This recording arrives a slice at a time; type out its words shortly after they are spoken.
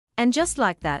And just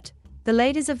like that, the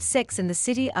ladies of Sex and the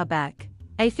City are back.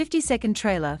 A 50-second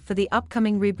trailer for the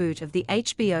upcoming reboot of the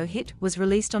HBO hit was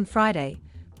released on Friday,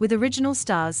 with original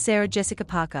stars Sarah Jessica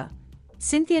Parker,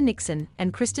 Cynthia Nixon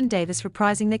and Kristin Davis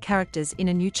reprising their characters in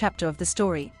a new chapter of the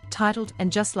story, titled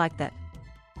And Just Like That.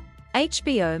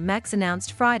 HBO Max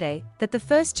announced Friday that the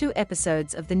first 2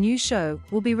 episodes of the new show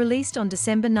will be released on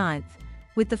December 9th,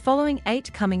 with the following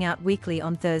 8 coming out weekly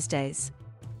on Thursdays.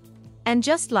 And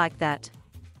Just Like That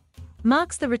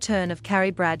marks the return of Carrie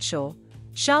Bradshaw,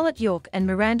 Charlotte York and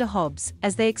Miranda Hobbs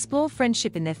as they explore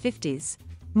friendship in their 50s,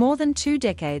 more than 2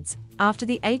 decades after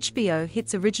the HBO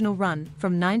hit's original run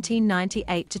from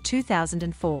 1998 to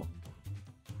 2004.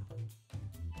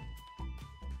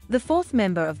 The 4th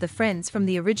member of the Friends from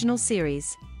the original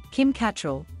series, Kim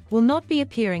Cattrall, will not be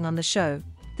appearing on the show.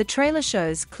 The trailer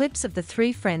shows clips of the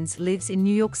 3 friends lives in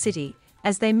New York City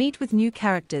as they meet with new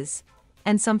characters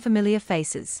and some familiar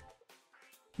faces.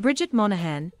 Bridget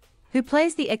Monahan, who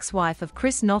plays the ex-wife of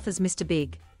Chris Noth as Mr.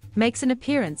 Big, makes an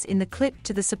appearance in the clip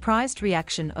to the surprised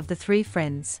reaction of the 3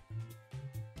 friends.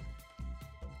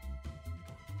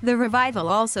 The revival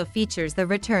also features the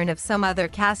return of some other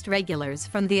cast regulars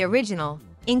from the original,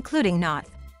 including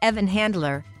Noth, Evan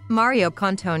Handler, Mario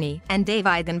Contoni, and Dave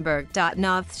Eigenberg.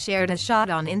 Noth shared a shot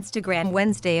on Instagram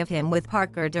Wednesday of him with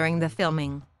Parker during the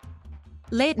filming.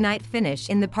 Late night finish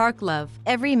in the park, love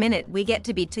every minute we get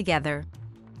to be together.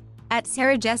 At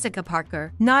Sarah Jessica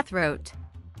Parker, Noth wrote.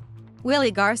 Willie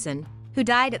Garson, who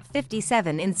died at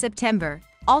 57 in September,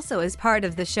 also is part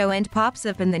of the show and pops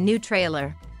up in the new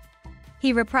trailer.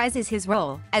 He reprises his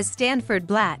role as Stanford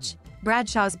Blatch,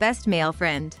 Bradshaw's best male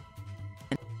friend.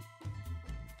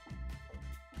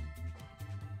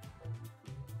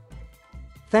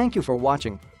 Thank you for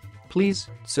watching. Please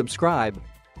subscribe.